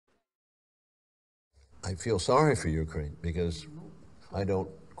I feel sorry for Ukraine because I don't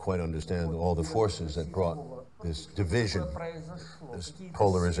quite understand all the forces that brought this division, this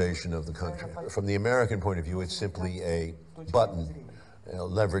polarization of the country. From the American point of view, it's simply a button, a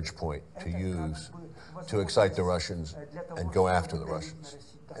leverage point to use to excite the Russians and go after the Russians.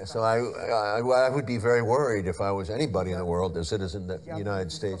 So I would be very worried if I was anybody in the world, a citizen, that the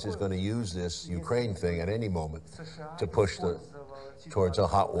United States is going to use this Ukraine thing at any moment to push towards a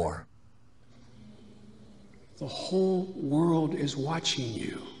hot war. The whole world is watching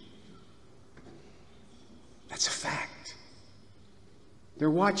you. That's a fact. They're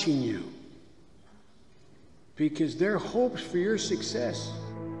watching you because their hopes for your success.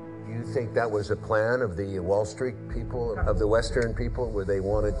 You think that was a plan of the Wall Street people, of the Western people, where they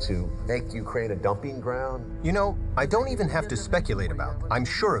wanted to make Ukraine a dumping ground? You know, I don't even have to speculate about it. I'm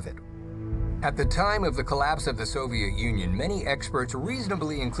sure of it. At the time of the collapse of the Soviet Union, many experts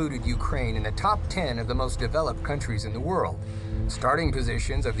reasonably included Ukraine in the top 10 of the most developed countries in the world. Starting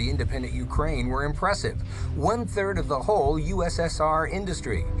positions of the independent Ukraine were impressive. 1/3 of the whole USSR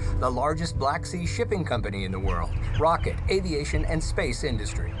industry, the largest Black Sea shipping company in the world, rocket, aviation, and space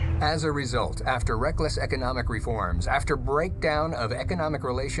industry. As a result, after reckless economic reforms, after breakdown of economic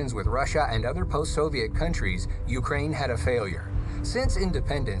relations with Russia and other post-Soviet countries, Ukraine had a failure. Since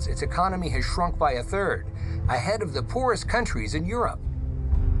independence, its economy has shrunk by 1/3, ahead of the poorest countries in Europe.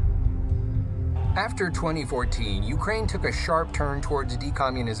 After 2014, Ukraine took a sharp turn towards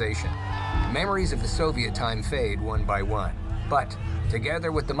decommunization. Memories of the Soviet time fade one by one. But,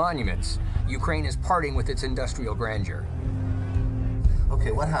 together with the monuments, Ukraine is parting with its industrial grandeur.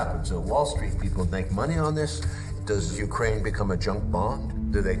 Okay, what happens? Wall Street people make money on this? Does Ukraine become a junk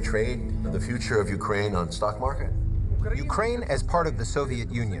bond? Do they trade the future of Ukraine on stock market? Ukraine, as part of the Soviet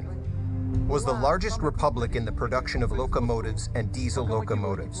Union, was the largest republic in the production of locomotives and diesel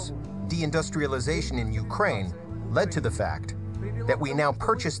locomotives. Deindustrialization in Ukraine led to the fact that we now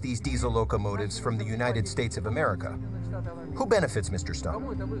purchase these diesel locomotives from the United States of America. Who benefits, Mr. Stone?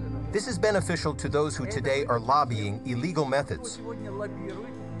 This is beneficial to those who today are lobbying illegal methods,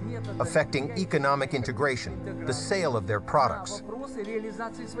 affecting economic integration, the sale of their products.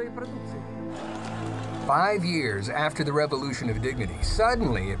 5 years after the Revolution of Dignity,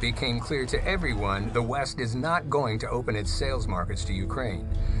 suddenly it became clear to everyone the West is not going to open its sales markets to Ukraine.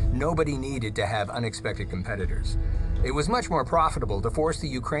 Nobody needed to have unexpected competitors. It was much more profitable to force the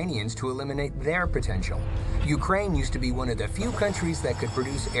Ukrainians to eliminate their potential. Ukraine used to be one of the few countries that could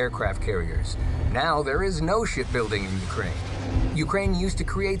produce aircraft carriers. Now there is no shipbuilding in Ukraine. Ukraine used to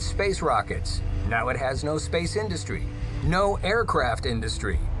create space rockets. Now it has no space industry, no aircraft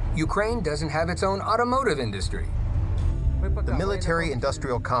industry. Ukraine doesn't have its own automotive industry. The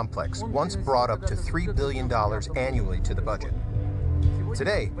military-industrial complex once brought up to $3 billion annually to the budget.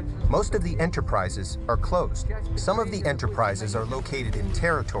 Today, most of the enterprises are closed. Some of the enterprises are located in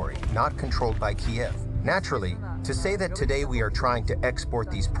territory not controlled by Kiev. Naturally, to say that today we are trying to export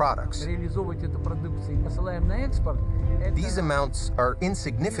these products, these amounts are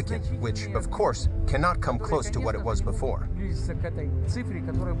insignificant, which, of course, cannot come close to what it was before.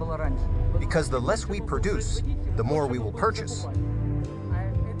 Because the less we produce, the more we will purchase.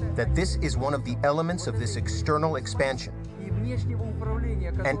 That this is one of the elements of this external expansion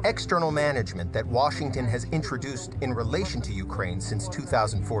and external management that Washington has introduced in relation to Ukraine since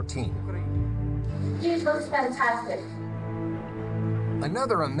 2014. It looks fantastic.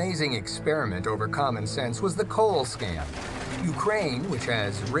 Another amazing experiment over common sense was the coal scam. Ukraine, which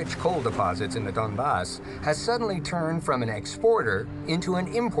has rich coal deposits in the Donbass, has suddenly turned from an exporter into an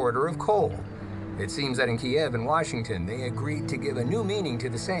importer of coal. It seems that in Kiev and Washington, they agreed to give a new meaning to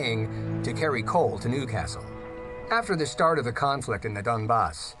the saying, to carry coal to Newcastle. After the start of the conflict in the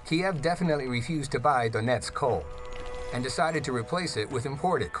Donbass, Kiev definitely refused to buy Donetsk coal and decided to replace it with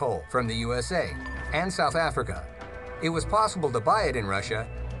imported coal from the USA and South Africa. It was possible to buy it in Russia,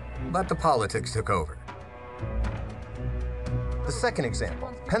 but the politics took over. The second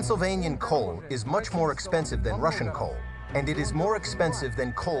example, Pennsylvanian coal is much more expensive than Russian coal, and it is more expensive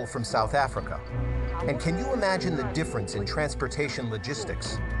than coal from South Africa. And can you imagine the difference in transportation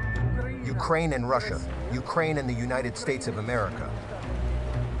logistics? Ukraine and Russia, Ukraine and the United States of America,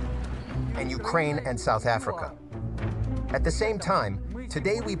 and Ukraine and South Africa. At the same time,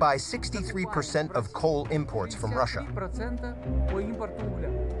 today we buy 63% of coal imports from Russia.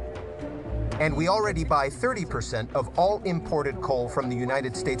 And we already buy 30% of all imported coal from the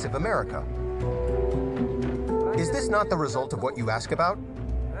United States of America. Is this not the result of what you ask about?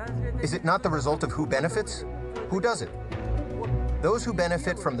 Is it not the result of who benefits? Who does it? Those who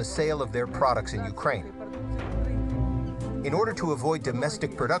benefit from the sale of their products in Ukraine. In order to avoid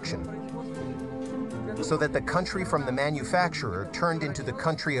domestic production, so that the country from the manufacturer turned into the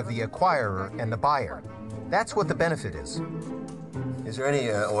country of the acquirer and the buyer. That's what the benefit is. Is there any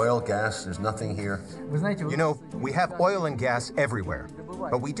oil, gas? There's nothing here. You know, we have oil and gas everywhere,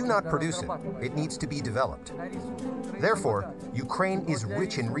 but we do not produce it. It needs to be developed. Therefore, Ukraine is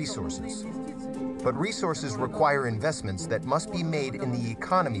rich in resources. But resources require investments that must be made in the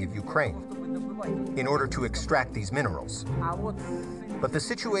economy of Ukraine in order to extract these minerals. But the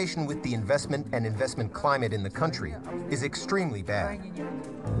situation with the investment and investment climate in the country is extremely bad.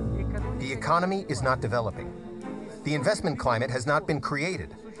 The economy is not developing. The investment climate has not been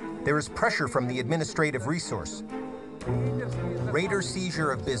created. There is pressure from the administrative resource. Raider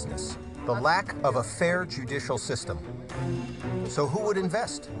seizure of business. The lack of a fair judicial system. So who would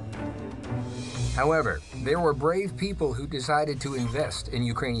invest? However, there were brave people who decided to invest in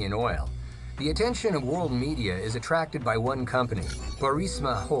Ukrainian oil. The attention of world media is attracted by one company,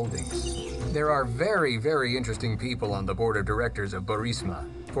 Burisma Holdings. There are very, very interesting people on the board of directors of Burisma.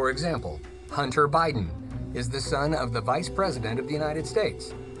 For example, Hunter Biden is the son of the Vice President of the United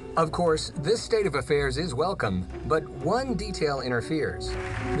States. Of course, this state of affairs is welcome, but one detail interferes.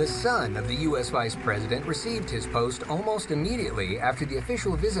 The son of the U.S. Vice President received his post almost immediately after the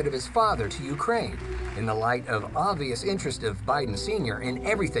official visit of his father to Ukraine, in the light of obvious interest of Biden Sr. in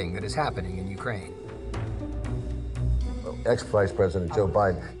everything that is happening in Ukraine. Ex-Vice President Joe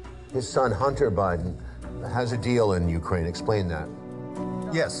Biden, his son Hunter Biden has a deal in Ukraine. Explain that.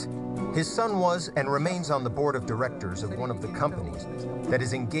 Yes, his son was and remains on the board of directors of one of the companies that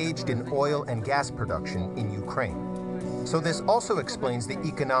is engaged in oil and gas production in Ukraine. So this also explains the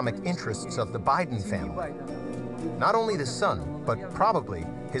economic interests of the Biden family. Not only the son, but probably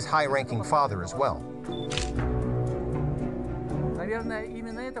his high-ranking father as well.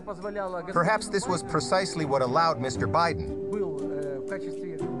 Perhaps this was precisely what allowed Mr. Biden,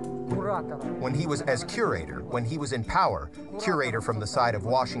 when he was as curator, when he was in power, curator from the side of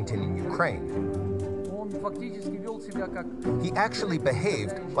Washington in Ukraine. He actually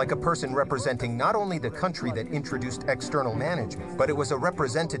behaved like a person representing not only the country that introduced external management, but it was a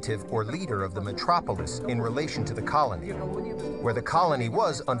representative or leader of the metropolis in relation to the colony, where the colony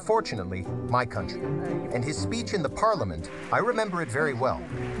was, unfortunately, my country. And his speech in the parliament, I remember it very well.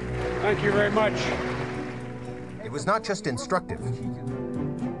 Thank you very much. It was not just instructive.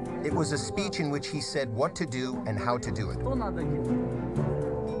 It was a speech in which he said what to do and how to do it.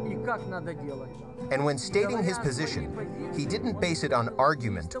 And when stating his position, he didn't base it on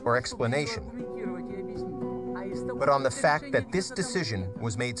argument or explanation, but on the fact that this decision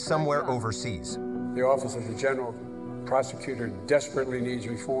was made somewhere overseas. The Office of the General Prosecutor desperately needs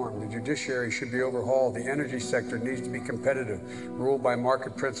reform. The judiciary should be overhauled. The energy sector needs to be competitive, ruled by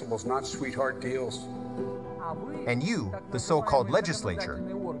market principles, not sweetheart deals. And you, the so-called legislature,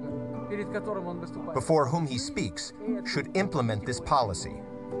 before whom he speaks, should implement this policy.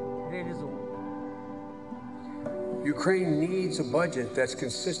 Ukraine needs a budget that's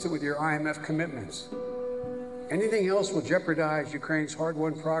consistent with your IMF commitments. Anything else will jeopardize Ukraine's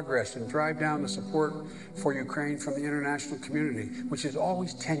hard-won progress and drive down the support for Ukraine from the international community, which is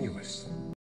always tenuous.